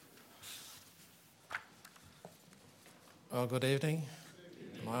Well, good evening.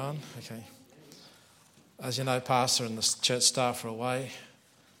 Am I on? Okay. As you know, Pastor and the church staff are away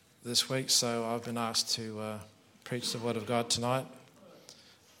this week, so I've been asked to preach the Word of God tonight.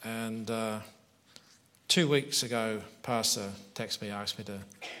 And 2 weeks ago, Pastor texted me, asked me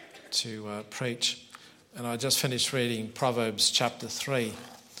to preach, and I just finished reading Proverbs chapter 3.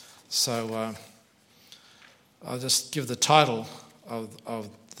 So I'll just give the title of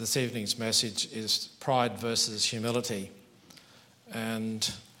this evening's message is Pride versus Humility. And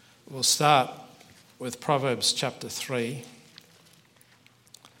we'll start with Proverbs chapter 3.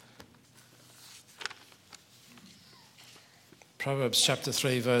 Proverbs chapter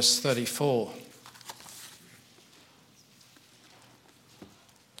 3, verse 34.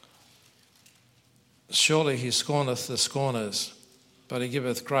 Surely he scorneth the scorners, but he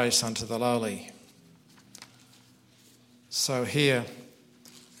giveth grace unto the lowly. So here,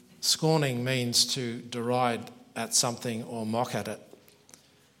 scorning means to deride at something or mock at it.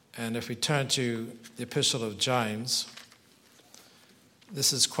 And if we turn to the Epistle of James,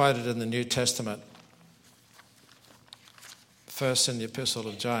 this is quoted in the New Testament. First in the Epistle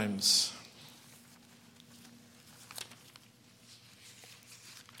of James.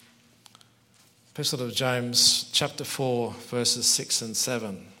 Epistle of James, chapter 4, verses 6 and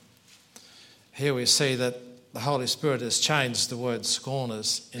 7. Here we see that the Holy Spirit has changed the word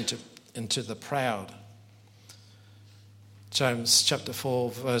scorners into the proud. James chapter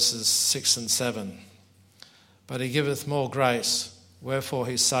 4, verses 6 and 7. But he giveth more grace, wherefore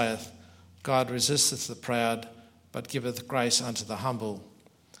he saith, God resisteth the proud, but giveth grace unto the humble.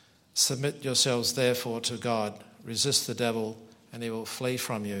 Submit yourselves therefore to God, resist the devil, and he will flee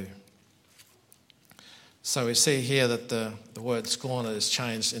from you. So we see here that the word scorner is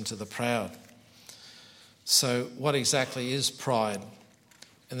changed into the proud. So what exactly is pride?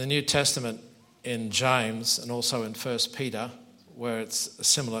 In the New Testament, in James and also in 1 Peter, where it's a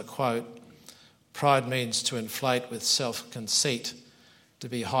similar quote, pride means to inflate with self-conceit, to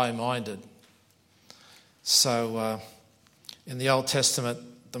be high-minded. So in the Old Testament,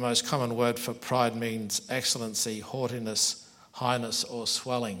 the most common word for pride means excellency, haughtiness, highness or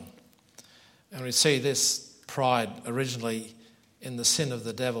swelling. And we see this pride originally in the sin of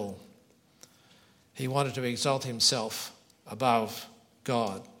the devil. He wanted to exalt himself above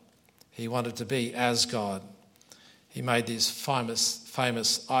God. He wanted to be as God. He made these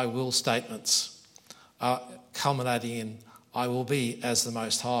famous I will statements, culminating in I will be as the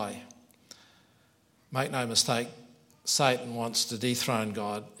Most High. Make no mistake, Satan wants to dethrone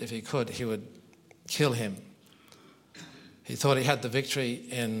God. If he could, he would kill him. He thought he had the victory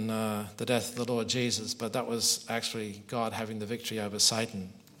in the death of the Lord Jesus, but that was actually God having the victory over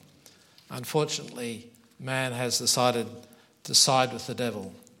Satan. Unfortunately, man has decided to side with the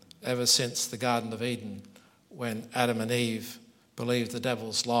devil ever since the Garden of Eden, when Adam and Eve believed the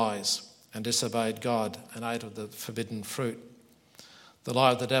devil's lies and disobeyed God and ate of the forbidden fruit. The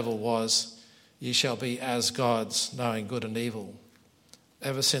lie of the devil was, ye shall be as gods, knowing good and evil.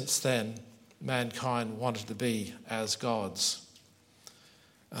 Ever since then, mankind wanted to be as gods.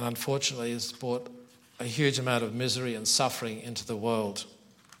 And unfortunately, it's brought a huge amount of misery and suffering into the world,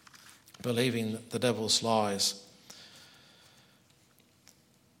 believing the devil's lies.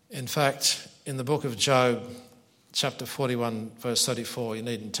 In fact, in the book of Job, chapter 41, verse 34, you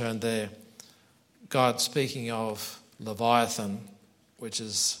needn't turn there, God speaking of Leviathan, which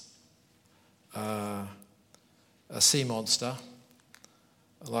is a sea monster,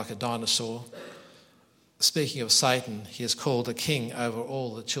 like a dinosaur. Speaking of Satan, he is called a king over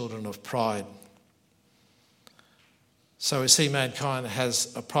all the children of pride. So we see mankind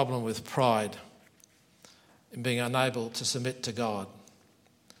has a problem with pride in being unable to submit to God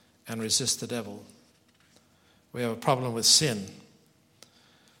and resist the devil. We have a problem with sin.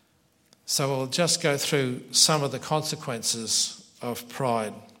 So we'll just go through some of the consequences of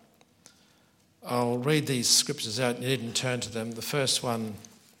pride. I'll read these scriptures out, you needn't turn to them. The first one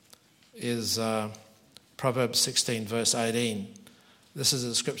is Proverbs 16, verse 18. This is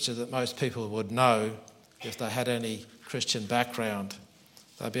a scripture that most people would know if they had any Christian background.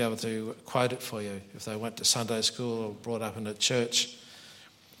 They'll be able to quote it for you if they went to Sunday school or brought up in a church.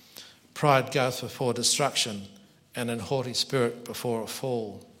 Pride goeth before destruction, and an haughty spirit before a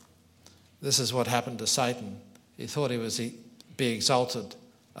fall. This is what happened to Satan. He thought he was be exalted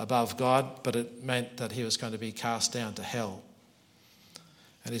above God, but it meant that he was going to be cast down to hell.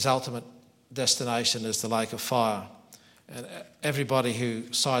 And his ultimate destination is the lake of fire. And everybody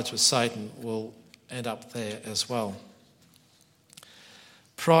who sides with Satan will end up there as well.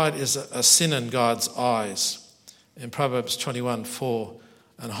 Pride is a sin in God's eyes. In Proverbs 21:4,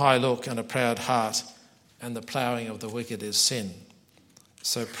 an high look and a proud heart and the ploughing of the wicked is sin.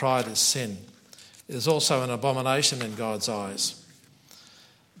 So pride is sin. It is also an abomination in God's eyes.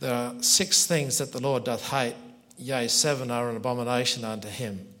 There are 6 things that the Lord doth hate, yea, 7 are an abomination unto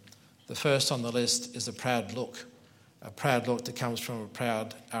him. The first on the list is a proud look that comes from a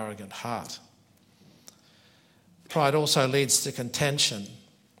proud, arrogant heart. Pride also leads to contention.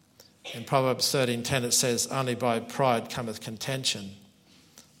 In Proverbs 13:10 it says, only by pride cometh contention,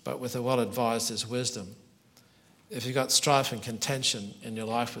 but with the well-advised is wisdom. If you've got strife and contention in your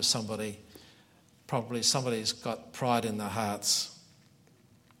life with somebody, probably somebody's got pride in their hearts.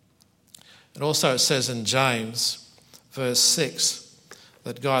 And also it says in James, verse 6,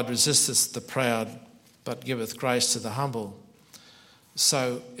 that God resisteth the proud, but giveth grace to the humble.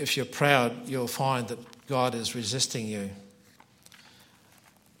 So if you're proud, you'll find that God is resisting you.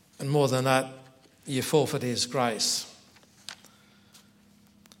 And more than that, you forfeit his grace.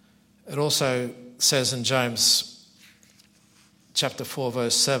 It also says in James chapter 4,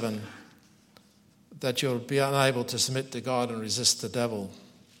 verse 7, that you'll be unable to submit to God and resist the devil.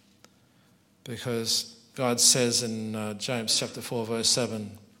 Because God says in James chapter 4, verse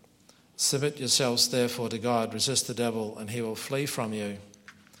 7, submit yourselves therefore to God, resist the devil, and he will flee from you.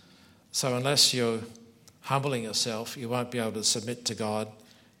 So unless you're humbling yourself, you won't be able to submit to God.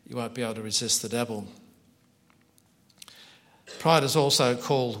 You won't be able to resist the devil. Pride is also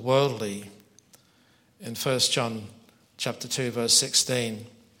called worldly. In 1 John chapter 2, verse 16,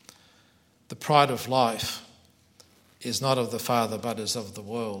 the pride of life is not of the Father, but is of the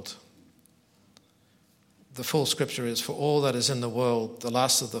world. The full scripture is, for all that is in the world, the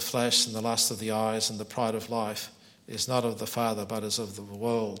lust of the flesh and the lust of the eyes and the pride of life is not of the Father, but is of the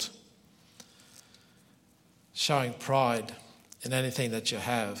world. Showing pride in anything that you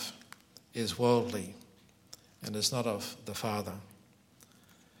have is worldly and is not of the Father.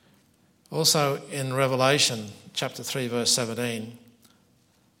 Also in Revelation chapter 3, verse 17,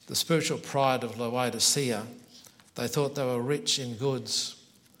 the spiritual pride of Laodicea, they thought they were rich in goods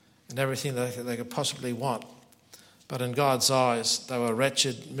and everything that they could possibly want. But in God's eyes, they were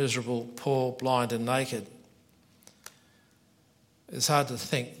wretched, miserable, poor, blind and naked. It's hard to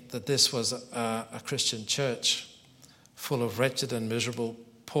think that this was a Christian church full of wretched and miserable,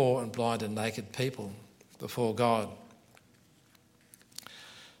 poor and blind and naked people before God.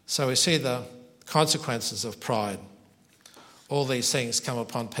 So we see the consequences of pride. All these things come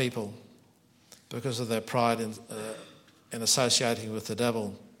upon people because of their pride in associating with the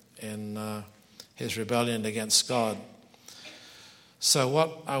devil in his rebellion against God. So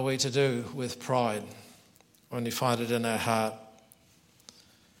what are we to do with pride when we find it in our heart?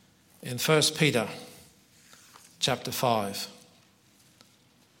 In 1 Peter chapter 5,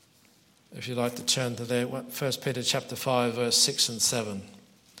 if you'd like to turn to there, 1 Peter chapter 5, verse 6 and 7.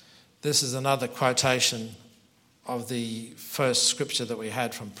 This is another quotation of the first scripture that we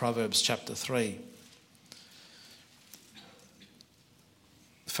had from Proverbs chapter 3.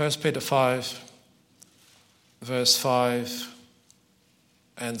 1 Peter 5, verse 5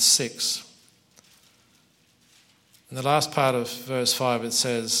 and 6. In the last part of verse 5 it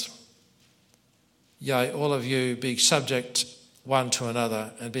says, yea, all of you be subject one to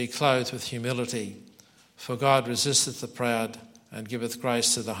another, and be clothed with humility, for God resisteth the proud, and giveth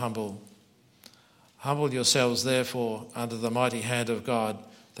grace to the humble. Humble yourselves therefore under the mighty hand of God,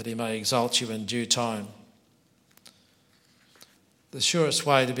 that he may exalt you in due time. The surest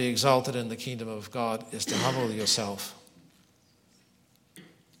way to be exalted in the kingdom of God is to humble yourself.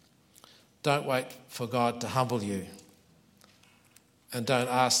 Don't wait for God to humble you, and don't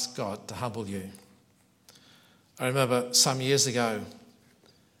ask God to humble you. I remember some years ago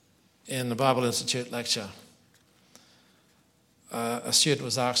in the Bible Institute lecture, a student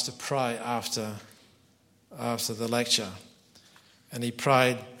was asked to pray after the lecture, and he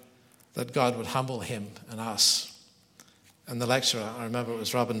prayed that God would humble him and us. And the lecturer, I remember it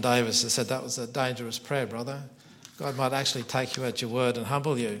was Robin Davis, said that was a dangerous prayer, brother. God might actually take you at your word and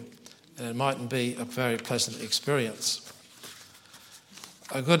humble you, and it mightn't be a very pleasant experience.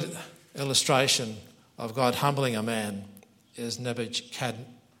 A good illustration of God humbling a man is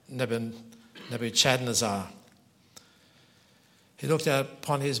Nebuchadnezzar. He looked out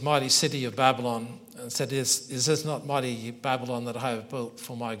upon his mighty city of Babylon and said, is this not mighty Babylon that I have built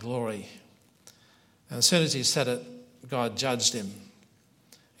for my glory? And as soon as he said it, God judged him.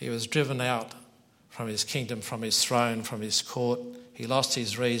 He was driven out from his kingdom, from his throne, from his court. He lost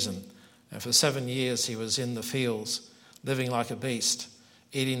his reason. And for 7 years he was in the fields, living like a beast,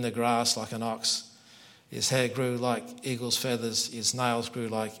 eating the grass like an ox. His hair grew like eagle's feathers. His nails grew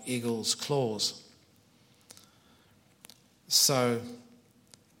like eagle's claws. So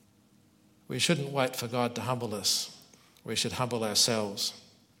We shouldn't wait for God to humble us. We should humble ourselves.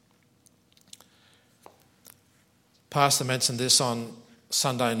 Pastor mentioned this on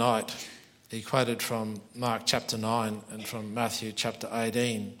Sunday night. He quoted from Mark chapter 9 and from Matthew chapter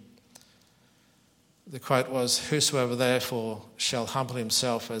 18. The quote was, "Whosoever therefore shall humble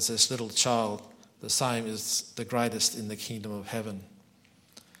himself as this little child, the same is the greatest in the kingdom of heaven."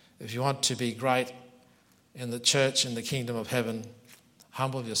 If you want to be great in the church, in the kingdom of heaven,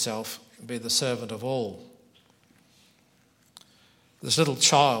 humble yourself and be the servant of all. This little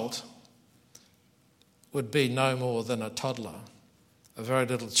child would be no more than a toddler, a very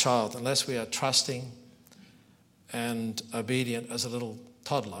little child, unless we are trusting and obedient as a little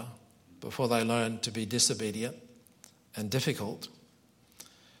toddler before they learn to be disobedient and difficult,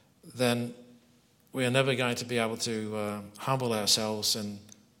 then we are never going to be able to humble ourselves and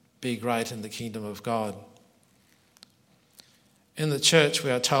be great in the kingdom of God. In the church,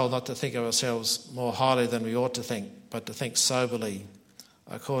 we are told not to think of ourselves more highly than we ought to think, but to think soberly,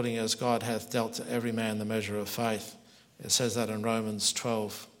 according as God hath dealt to every man the measure of faith. It says that in Romans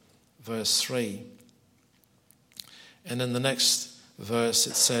 12, verse 3. And in the next verse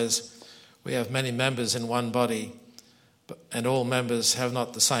it says, "We have many members in one body, and all members have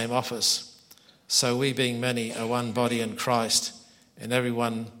not the same office. So we, being many, are one body in Christ, and every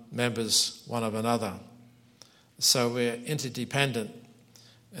one members one of another." So we're interdependent,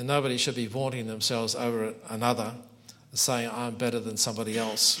 and nobody should be vaunting themselves over another, saying, "I'm better than somebody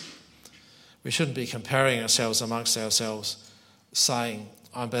else." We shouldn't be comparing ourselves amongst ourselves, saying,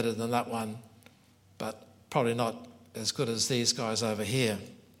 "I'm better than that one, but probably not as good as these guys over here."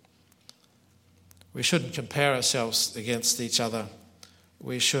 We shouldn't compare ourselves against each other.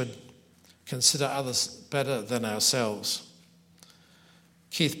 We should consider others better than ourselves.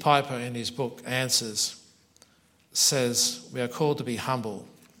 Keith Piper, in his book Answers, says we are called to be humble,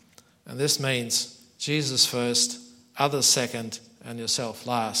 and this means Jesus first, others second, and yourself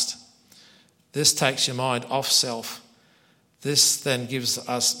last. This takes your mind off self. This then gives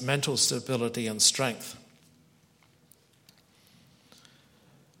us mental stability and strength.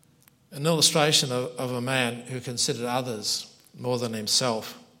 An illustration of a man who considered others more than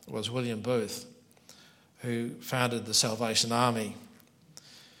himself was William Booth, who founded the Salvation Army.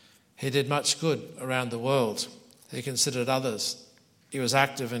 He did much good around the world. He considered others. He was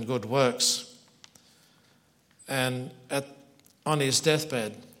active in good works. And on his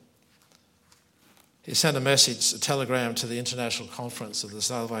deathbed, he sent a telegram to the International Conference of the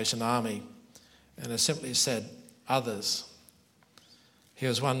Salvation Army, and it simply said, "Others." He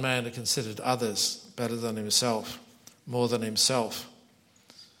was one man who considered others better than himself, more than himself.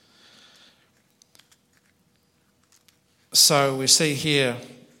 So we see here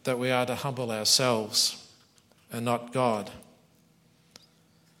that we are to humble ourselves and not God.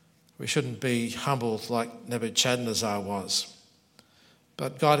 We shouldn't be humbled like Nebuchadnezzar was.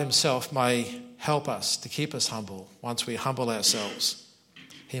 But God himself may help us to keep us humble once we humble ourselves.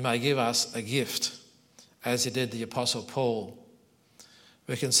 He may give us a gift, as he did the Apostle Paul.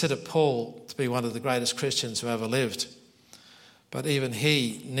 We consider Paul to be one of the greatest Christians who ever lived, but even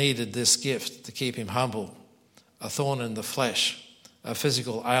he needed this gift to keep him humble, a thorn in the flesh, a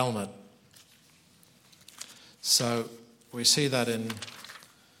physical ailment. So we see that in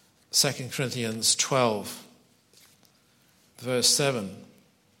 2 Corinthians 12, verse 7.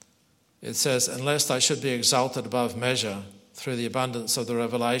 It says, "Unless I should be exalted above measure through the abundance of the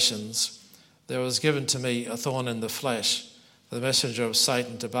revelations, there was given to me a thorn in the flesh, the messenger of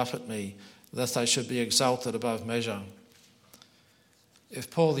Satan to buffet me, lest I should be exalted above measure."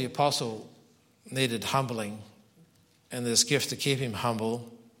 If Paul the Apostle needed humbling and this gift to keep him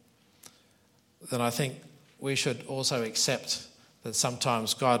humble, then I think we should also accept that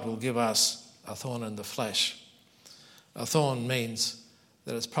sometimes God will give us a thorn in the flesh. A thorn means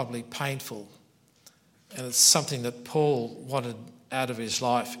that it's probably painful, and it's something that Paul wanted out of his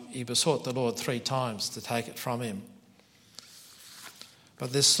life. He besought the Lord 3 times to take it from him.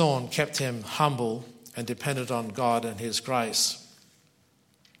 But this thorn kept him humble and dependent on God and his grace.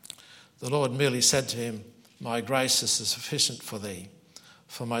 The Lord merely said to him, "My grace is sufficient for thee,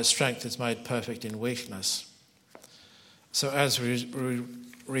 for my strength is made perfect in weakness." So as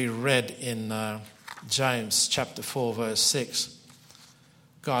we read in James chapter 4, verse 6,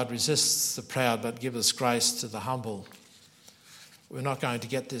 God resists the proud but gives grace to the humble. We're not going to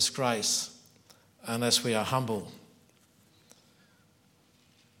get this grace unless we are humble.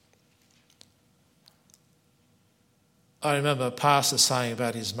 I remember a pastor saying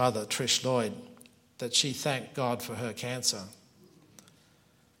about his mother, Trish Lloyd, that she thanked God for her cancer.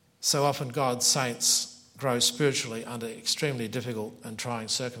 So often God's saints grow spiritually under extremely difficult and trying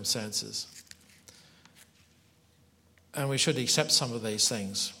circumstances. And we should accept some of these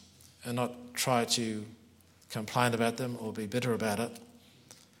things and not try to complain about them or be bitter about it.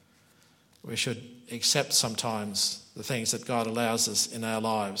 We should accept sometimes the things that God allows us in our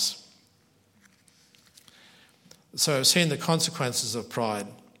lives. So we've seen the consequences of pride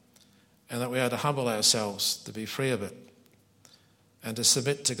and that we are to humble ourselves to be free of it and to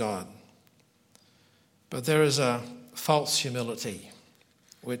submit to God. But there is a false humility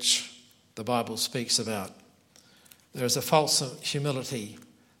which the Bible speaks about. There is a false humility,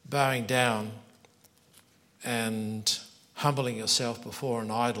 bowing down and humbling yourself before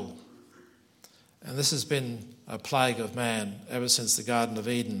an idol. And this has been a plague of man ever since the Garden of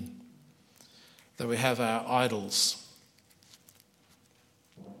Eden, that we have our idols.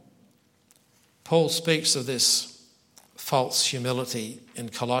 Paul speaks of this false humility in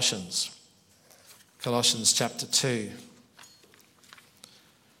Colossians chapter 2.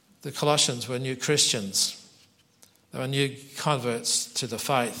 The Colossians were new Christians. They were new converts to the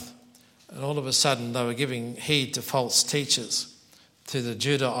faith. And all of a sudden they were giving heed to false teachers, to the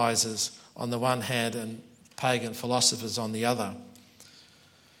Judaizers on the one hand and pagan philosophers on the other.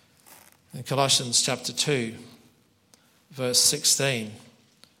 In Colossians chapter 2, verse 16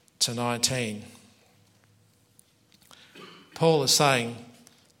 to 19, Paul is saying,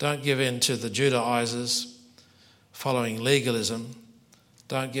 don't give in to the Judaizers following legalism.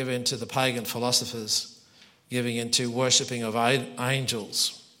 Don't give in to the pagan philosophers giving into worshipping of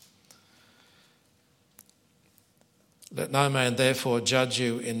angels. Let no man therefore judge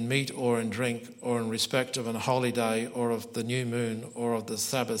you in meat or in drink or in respect of an holy day or of the new moon or of the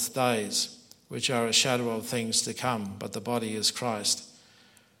Sabbath days, which are a shadow of things to come, but the body is Christ.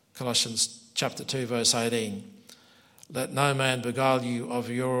 Colossians chapter 2 verse 18. Let no man beguile you of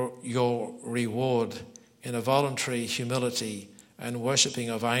your reward in a voluntary humility and worshipping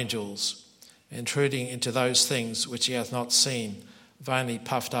of angels, intruding into those things which he hath not seen, vainly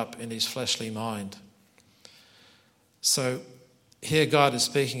puffed up in his fleshly mind. So here God is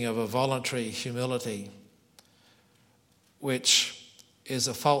speaking of a voluntary humility, which is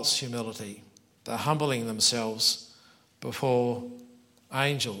a false humility. They're humbling themselves before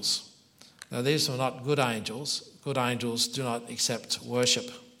angels. Now these were not good angels. Good angels do not accept worship.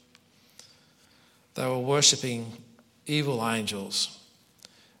 They were worshipping evil angels.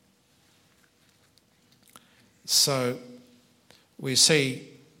 So we see,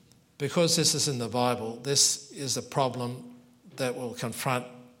 because this is in the Bible, this is a problem that will confront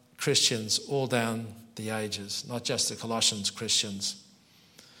Christians all down the ages, not just the Colossians Christians.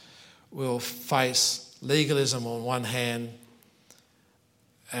 We'll face legalism on one hand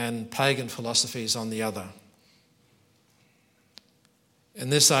and pagan philosophies on the other. In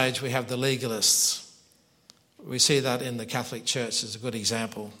this age, we have the legalists. We see that in the Catholic Church as a good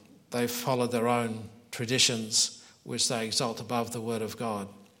example. They've followed their own traditions, which they exalt above the Word of God.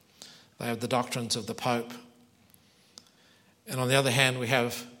 They have the doctrines of the Pope. And on the other hand, we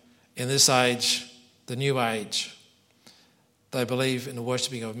have, in this age, the New Age. They believe in the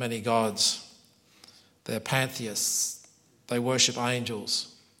worshipping of many gods. They're pantheists. They worship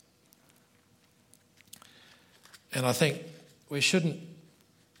angels. And I think we shouldn't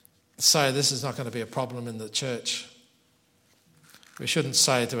say this is not going to be a problem in the church. We shouldn't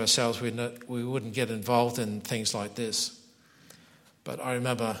say to ourselves we wouldn't get involved in things like this. But I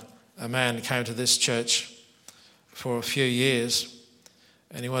remember a man came to this church for a few years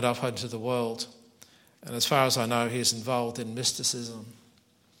and he went off into the world. And as far as I know, he's involved in mysticism.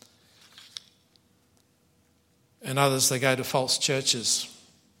 And others, they go to false churches.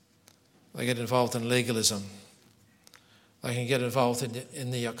 They get involved in legalism. They can get involved in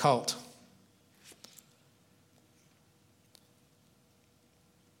the occult.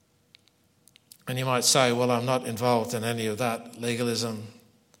 And you might say, well, I'm not involved in any of that, legalism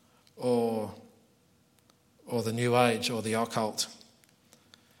or the New Age or the occult.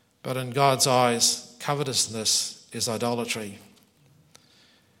 But in God's eyes, covetousness is idolatry.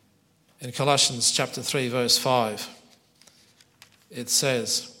 In Colossians chapter 3, verse 5, it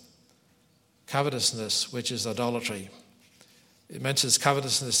says, covetousness, which is idolatry. It mentions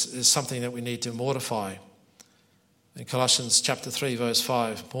covetousness is something that we need to mortify. In Colossians chapter 3, verse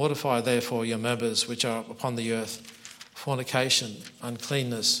 5, mortify therefore your members which are upon the earth, fornication,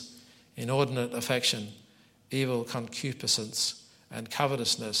 uncleanness, inordinate affection, evil concupiscence, and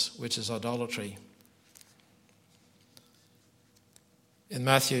covetousness, which is idolatry. In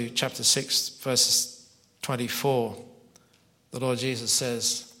Matthew chapter 6, verse 24, the Lord Jesus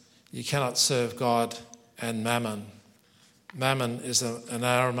says, you cannot serve God and mammon. Mammon is an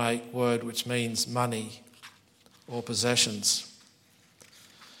Aramaic word which means money or possessions.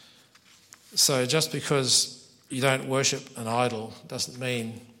 So just because you don't worship an idol doesn't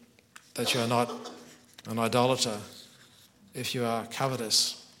mean that you are not an idolater if you are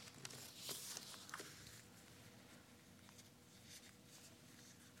covetous.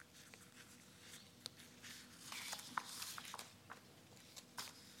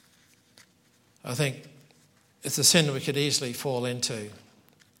 I think it's a sin we could easily fall into.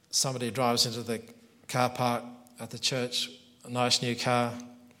 Somebody drives into the car park at the church, a nice new car.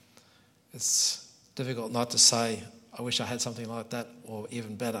 It's difficult not to say, I wish I had something like that, or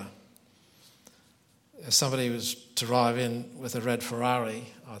even better. If somebody was to drive in with a red Ferrari,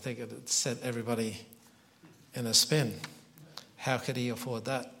 I think it would set everybody in a spin. How could he afford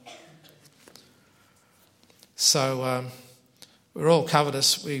that? So we're all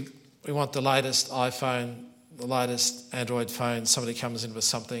covetous. We want the latest iPhone, the latest Android phone. Somebody comes in with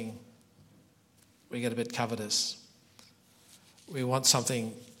something, we get a bit covetous. We want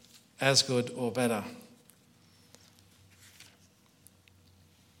something as good or better.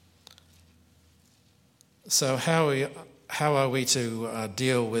 So how are we to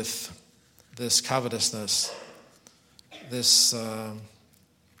deal with this covetousness, this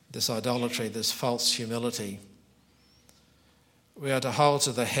idolatry, this false humility? We are to hold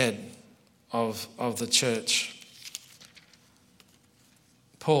to the head of the church.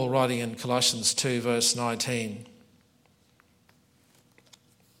 Paul, writing in Colossians 2 verse 19,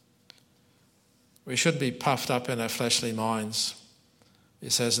 we shouldn't be puffed up in our fleshly minds, he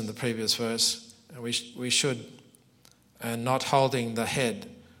says in the previous verse. We should, and not holding the head,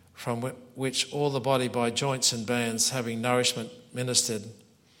 from which all the body by joints and bands, having nourishment ministered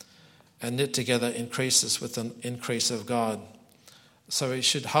and knit together, increases with an increase of God. So we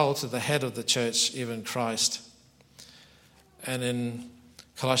should hold to the head of the church, even Christ. And in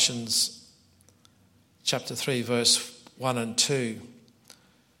Colossians chapter 3, verse 1 and 2,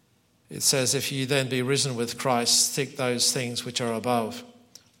 it says, if you then be risen with Christ, seek those things which are above,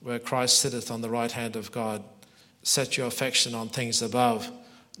 where Christ sitteth on the right hand of God. Set your affection on things above,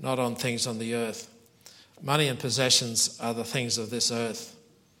 not on things on the earth. Money and possessions are the things of this earth.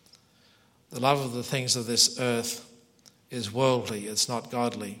 The love of the things of this earth is worldly, it's not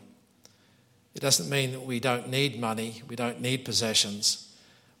godly. It doesn't mean that we don't need money, we don't need possessions,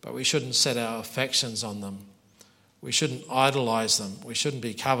 but we shouldn't set our affections on them. We shouldn't idolize them. We shouldn't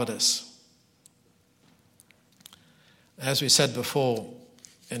be covetous. As we said before,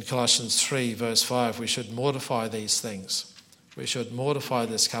 in Colossians 3 verse 5, we should mortify these things. We should mortify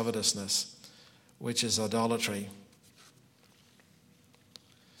this covetousness, which is idolatry.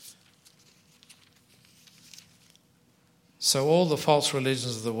 So all the false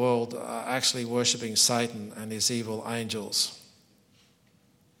religions of the world are actually worshipping Satan and his evil angels.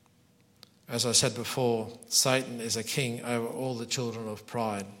 As I said before, Satan is a king over all the children of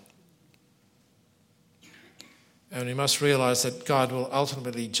pride. And we must realise that God will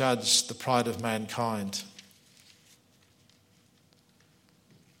ultimately judge the pride of mankind.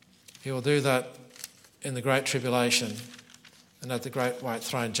 He will do that in the Great Tribulation and at the Great White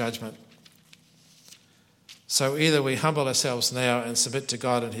Throne Judgment. So either we humble ourselves now and submit to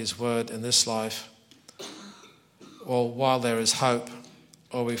God and his word in this life, or while there is hope,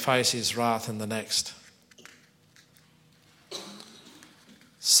 or we face his wrath in the next.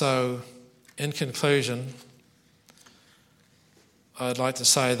 So, in conclusion, I'd like to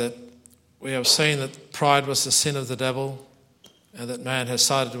say that we have seen that pride was the sin of the devil, and that man has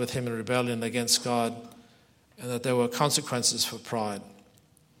sided with him in rebellion against God, and that there were consequences for pride.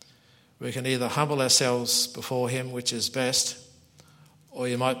 We can either humble ourselves before him, which is best, or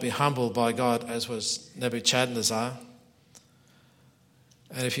you might be humbled by God, as was Nebuchadnezzar.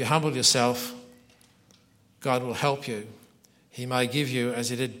 And if you humble yourself, God will help you. He may give you, as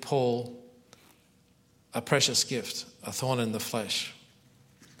he did Paul, a precious gift, a thorn in the flesh,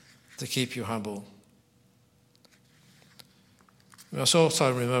 to keep you humble. We must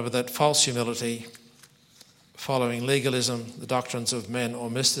also remember that false humility, following legalism, the doctrines of men,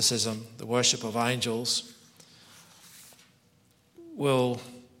 or mysticism, the worship of angels, will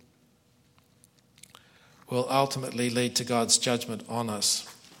ultimately lead to God's judgment on us.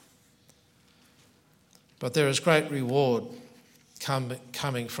 But there is great reward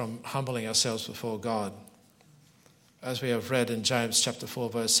coming from humbling ourselves before God. As we have read in James chapter 4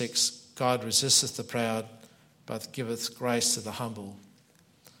 verse 6, God resisteth the proud, but giveth grace to the humble.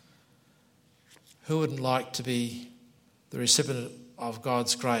 Who wouldn't like to be the recipient of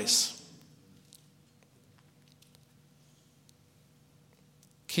God's grace?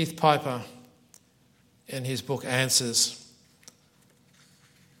 Keith Piper, in his book Answers,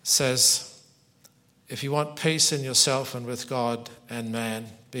 says, if you want peace in yourself and with God and man,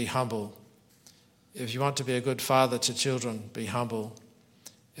 be humble. If you want to be a good father to children, be humble.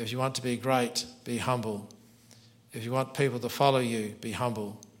 If you want to be great, be humble. If you want people to follow you, be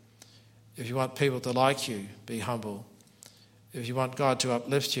humble. If you want people to like you, be humble. If you want God to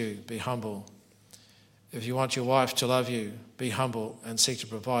uplift you, be humble. If you want your wife to love you, be humble and seek to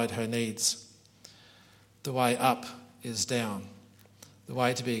provide her needs. The way up is down. The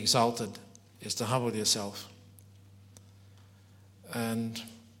way to be exalted is to humble yourself. And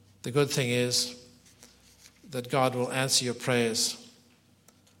the good thing is that God will answer your prayers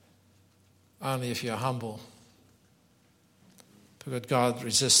only if you're humble. Because God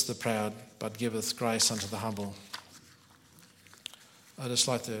resists the proud, but giveth grace unto the humble. I'd just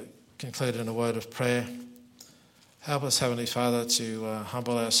like to conclude in a word of prayer. Help us, Heavenly Father, to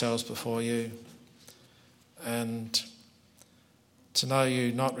humble ourselves before you and to know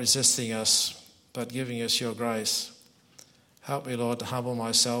you not resisting us, but giving us your grace. Help me, Lord, to humble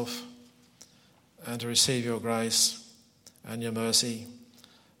myself and to receive your grace and your mercy,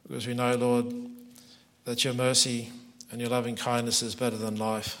 because we know, Lord, that your mercy and your loving kindness is better than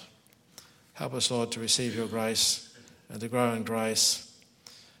life. Help us, Lord, to receive your grace and to grow in grace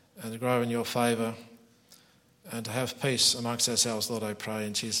and to grow in your favour and to have peace amongst ourselves, Lord, I pray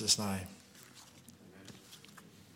in Jesus' name.